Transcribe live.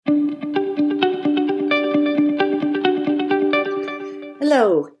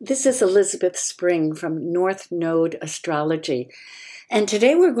Hello, this is Elizabeth Spring from North Node Astrology. And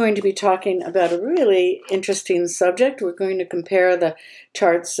today we're going to be talking about a really interesting subject. We're going to compare the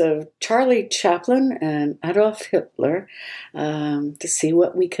charts of Charlie Chaplin and Adolf Hitler to see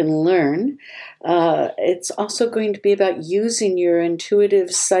what we can learn. It's also going to be about using your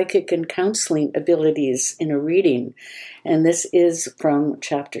intuitive, psychic, and counseling abilities in a reading. And this is from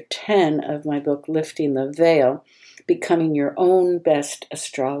chapter 10 of my book, Lifting the Veil, Becoming Your Own Best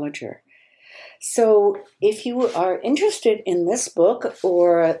Astrologer. So if you are interested in this book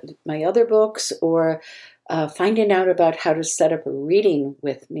or my other books or finding out about how to set up a reading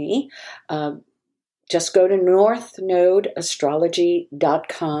with me, just go to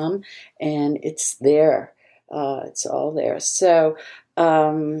northnodeastrology.com and it's there. It's all there. So,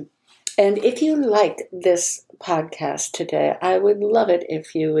 and if you like this podcast today, I would love it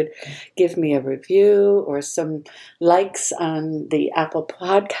if you would give me a review or some likes on the Apple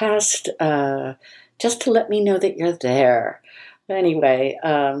Podcast, just to let me know that you're there. Anyway,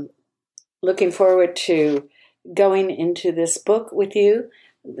 looking forward to going into this book with you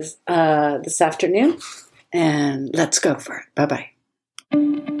this afternoon, and let's go for it. Bye-bye.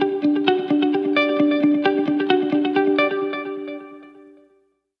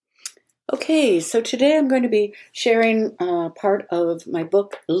 Okay, so today I'm going to be sharing part of my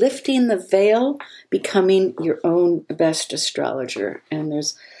book, Lifting the Veil, Becoming Your Own Best Astrologer. And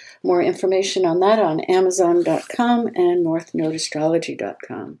there's more information on that on Amazon.com and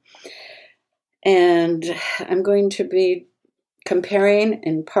NorthNodeAstrology.com. And I'm going to be comparing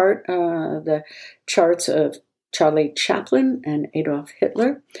in part the charts of Charlie Chaplin and Adolf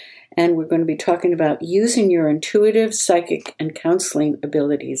Hitler. And we're going to be talking about using your intuitive, psychic, and counseling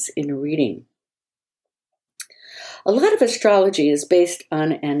abilities in a reading. A lot of astrology is based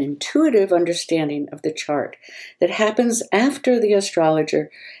on an intuitive understanding of the chart that happens after the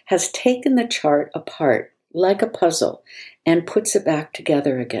astrologer has taken the chart apart like a puzzle and puts it back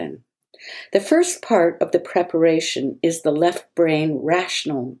together again. The first part of the preparation is the left brain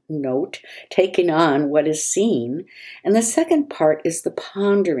rational note, taking on what is seen, and the second part is the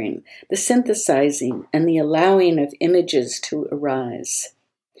pondering, the synthesizing, and the allowing of images to arise.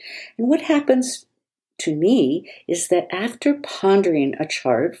 And what happens to me is that after pondering a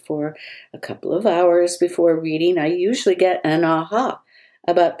chart for a couple of hours before reading, I usually get an aha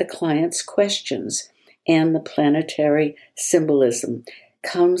about the client's questions, and the planetary symbolism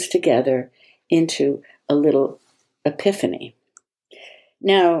comes together into a little epiphany.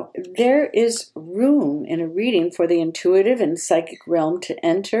 Now, there is room in a reading for the intuitive and psychic realm to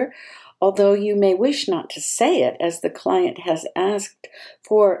enter, although you may wish not to say it, as the client has asked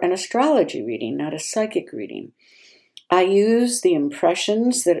for an astrology reading, not a psychic reading. I use the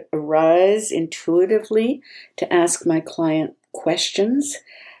impressions that arise intuitively to ask my client questions.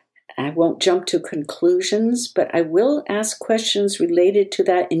 I won't jump to conclusions, but I will ask questions related to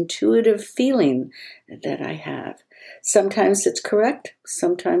that intuitive feeling that I have. Sometimes it's correct,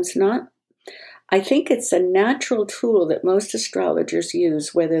 sometimes not. I think it's a natural tool that most astrologers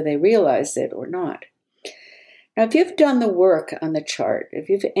use, whether they realize it or not. Now, if you've done the work on the chart, if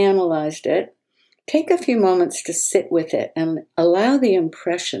you've analyzed it, take a few moments to sit with it and allow the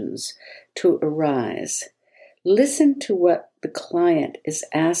impressions to arise. Listen to what the client is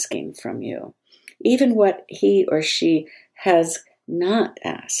asking from you, even what he or she has not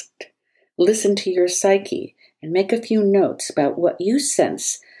asked. Listen to your psyche and make a few notes about what you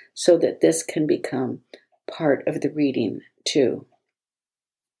sense so that this can become part of the reading too.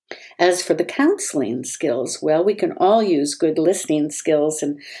 As for the counseling skills, well, we can all use good listening skills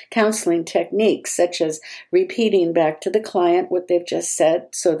and counseling techniques, such as repeating back to the client what they've just said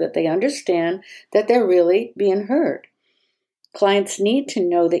so that they understand that they're really being heard. Clients need to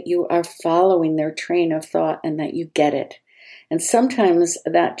know that you are following their train of thought and that you get it. And sometimes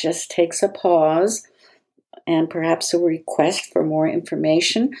that just takes a pause and perhaps a request for more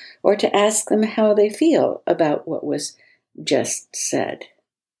information or to ask them how they feel about what was just said.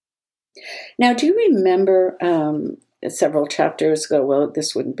 Now, do you remember several chapters ago, well,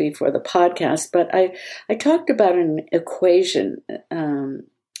 this wouldn't be for the podcast, but I talked about an equation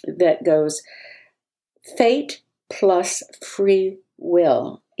that goes fate plus free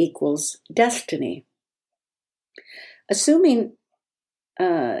will equals destiny. Assuming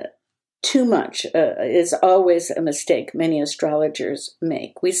too much is always a mistake many astrologers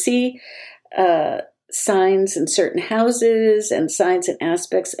make. We see signs in certain houses and signs and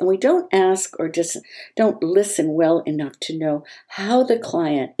aspects, and we don't ask or just don't listen well enough to know how the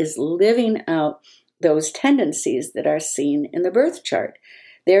client is living out those tendencies that are seen in the birth chart.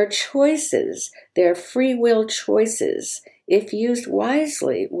 Their choices, their free will choices, if used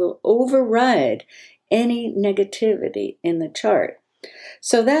wisely, will override any negativity in the chart.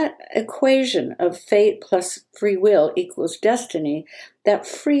 So that equation of fate plus free will equals destiny, that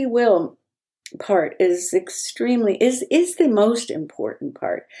free will part is the most important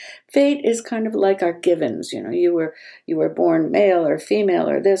part. Fate is kind of like our givens. You were born male or female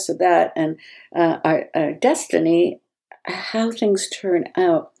or this or that, and our destiny, how things turn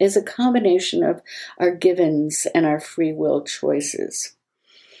out, is a combination of our givens and our free will choices.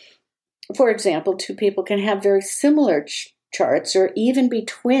 For example, two people can have very similar charts or even be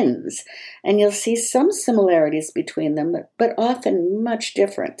twins, and you'll see some similarities between them, but often much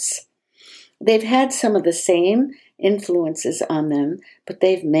difference. They've had some of the same influences on them, but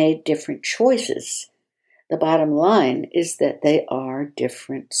they've made different choices. The bottom line is that they are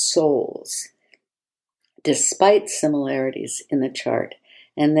different souls, despite similarities in the chart,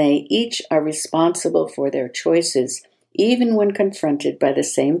 and they each are responsible for their choices, even when confronted by the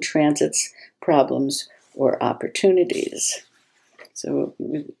same transits, problems, or opportunities. So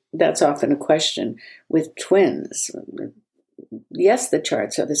that's often a question with twins. Yes, the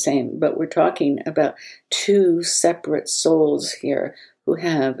charts are the same, but we're talking about two separate souls here who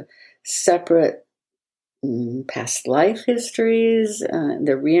have separate past life histories.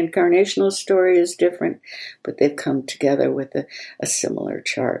 Their reincarnational story is different, but they've come together with a similar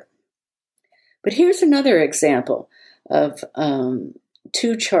chart. But here's another example of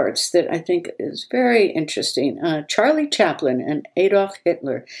two charts that I think is very interesting. Charlie Chaplin and Adolf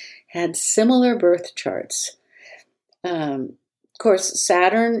Hitler had similar birth charts. Of course,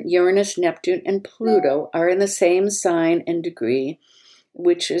 Saturn, Uranus, Neptune, and Pluto are in the same sign and degree,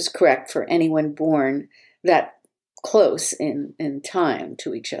 which is correct for anyone born that close in time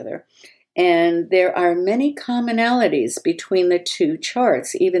to each other. And there are many commonalities between the two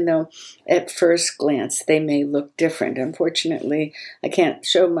charts, even though at first glance they may look different. Unfortunately, I can't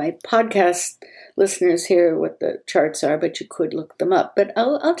show my podcast listeners here what the charts are, but you could look them up. But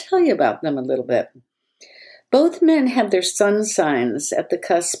I'll tell you about them a little bit. Both men have their sun signs at the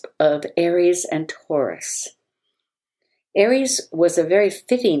cusp of Aries and Taurus. Aries was a very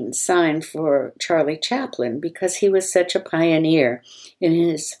fitting sign for Charlie Chaplin because he was such a pioneer in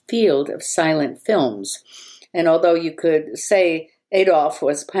his field of silent films. And although you could say Adolf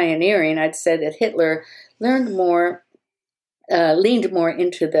was pioneering, I'd say that Hitler leaned more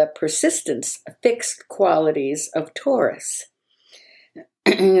into the persistence, fixed qualities of Taurus.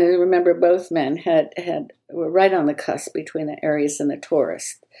 Remember, both men were right on the cusp between the Aries and the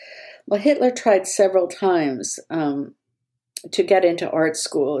Taurus. Well, Hitler tried several times to get into art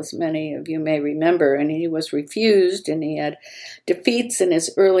school, as many of you may remember, and he was refused, and he had defeats in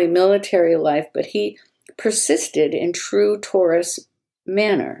his early military life, but he persisted in true Taurus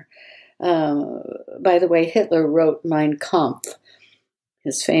manner. By the way, Hitler wrote Mein Kampf,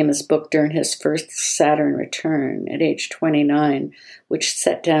 his famous book during his first Saturn return at age 29, which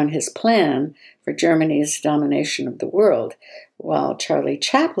set down his plan for Germany's domination of the world, while Charlie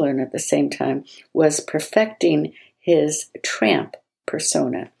Chaplin at the same time was perfecting his tramp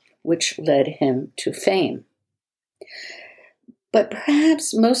persona, which led him to fame. But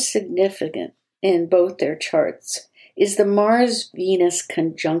perhaps most significant in both their charts is the Mars-Venus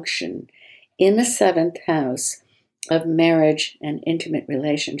conjunction in the 7th house of marriage and intimate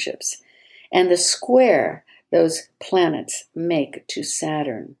relationships, and the square those planets make to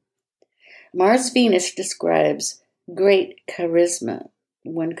Saturn. Mars-Venus describes great charisma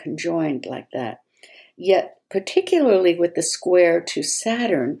when conjoined like that. Yet, particularly with the square to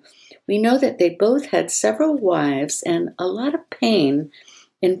Saturn, we know that they both had several wives and a lot of pain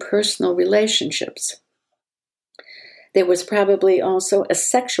in personal relationships. There was probably also a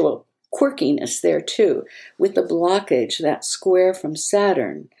sexual quirkiness there too, with the blockage, that square from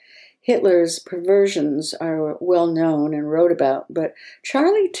Saturn. Hitler's perversions are well known and wrote about, but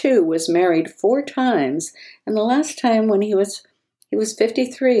Charlie too was married 4 times, and the last time when he was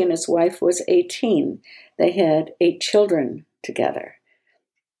 53 and his wife was 18. They had 8 children together.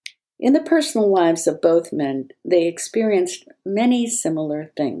 In the personal lives of both men, they experienced many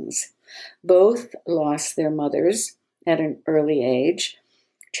similar things. Both lost their mothers at an early age.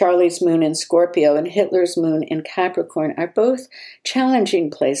 Charlie's moon in Scorpio and Hitler's moon in Capricorn are both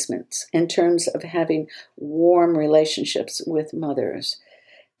challenging placements in terms of having warm relationships with mothers.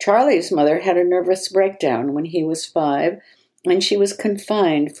 Charlie's mother had a nervous breakdown when he was 5, and she was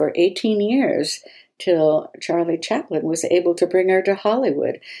confined for 18 years till Charlie Chaplin was able to bring her to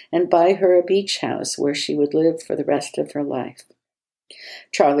Hollywood and buy her a beach house where she would live for the rest of her life.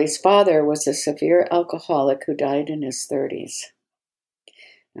 Charlie's father was a severe alcoholic who died in his 30s.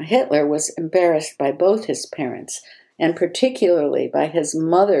 Now, Hitler was embarrassed by both his parents, and particularly by his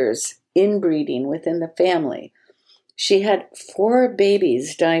mother's inbreeding within the family. She had 4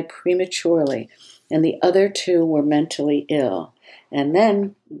 babies die prematurely, and the other 2 were mentally ill. And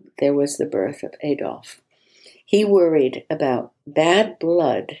then there was the birth of Adolf. He worried about bad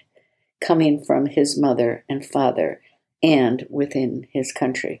blood coming from his mother and father and within his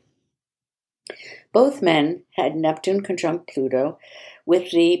country. Both men had Neptune conjunct Pluto,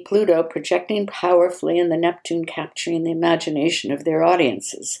 with the Pluto projecting powerfully and the Neptune capturing the imagination of their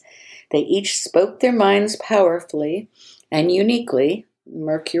audiences. They each spoke their minds powerfully and uniquely.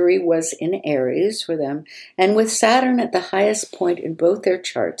 Mercury was in Aries for them, and with Saturn at the highest point in both their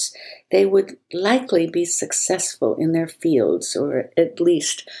charts, they would likely be successful in their fields, or at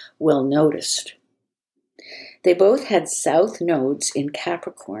least well noticed. They both had south nodes in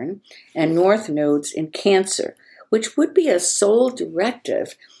Capricorn and north nodes in Cancer, which would be a soul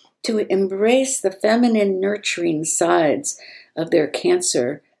directive to embrace the feminine nurturing sides of their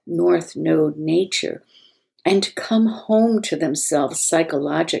Cancer north node nature and to come home to themselves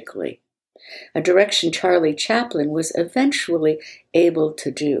psychologically, a direction Charlie Chaplin was eventually able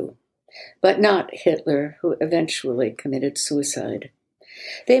to do, but not Hitler, who eventually committed suicide.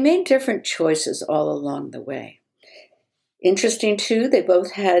 They made different choices all along the way. Interesting, too, they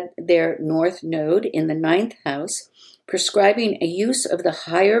both had their North Node in the 9th house, prescribing a use of the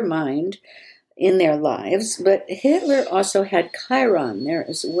higher mind in their lives, but Hitler also had Chiron there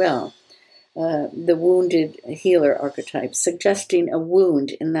as well, the wounded healer archetype, suggesting a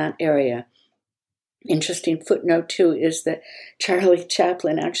wound in that area. Interesting footnote, too, is that Charlie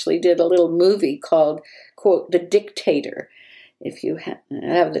Chaplin actually did a little movie called, quote, The Dictator. If you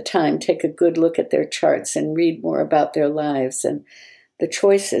have the time, take a good look at their charts and read more about their lives and the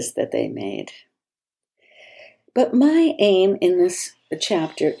choices that they made. But my aim in this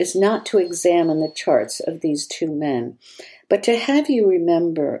chapter is not to examine the charts of these 2 men, but to have you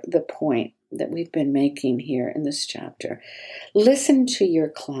remember the point that we've been making here in this chapter. Listen to your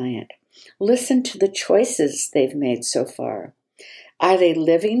client. Listen to the choices they've made so far. Are they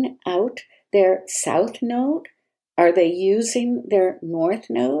living out their south node? Are they using their north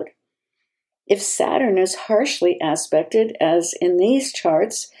node? If Saturn is harshly aspected, as in these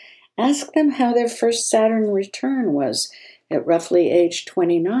charts, ask them how their first Saturn return was at roughly age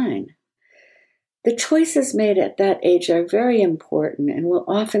 29. The choices made at that age are very important and will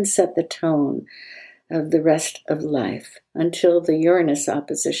often set the tone of the rest of life until the Uranus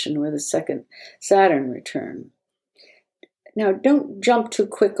opposition or the second Saturn return. Now, don't jump too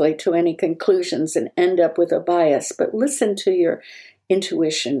quickly to any conclusions and end up with a bias, but listen to your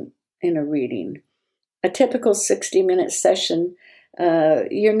intuition in a reading. A typical 60-minute session,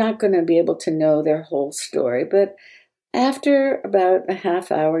 you're not going to be able to know their whole story, but after about a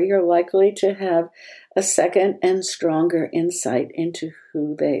half hour, you're likely to have a second and stronger insight into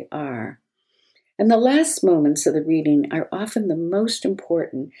who they are. And the last moments of the reading are often the most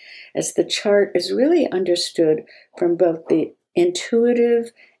important, as the chart is really understood from both the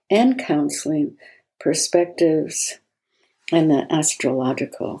intuitive and counseling perspectives and the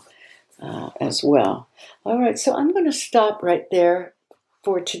astrological as well. All right, so I'm going to stop right there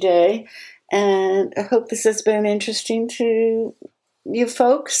for today. And I hope this has been interesting to you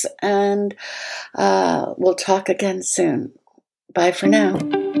folks, and we'll talk again soon. Bye for now.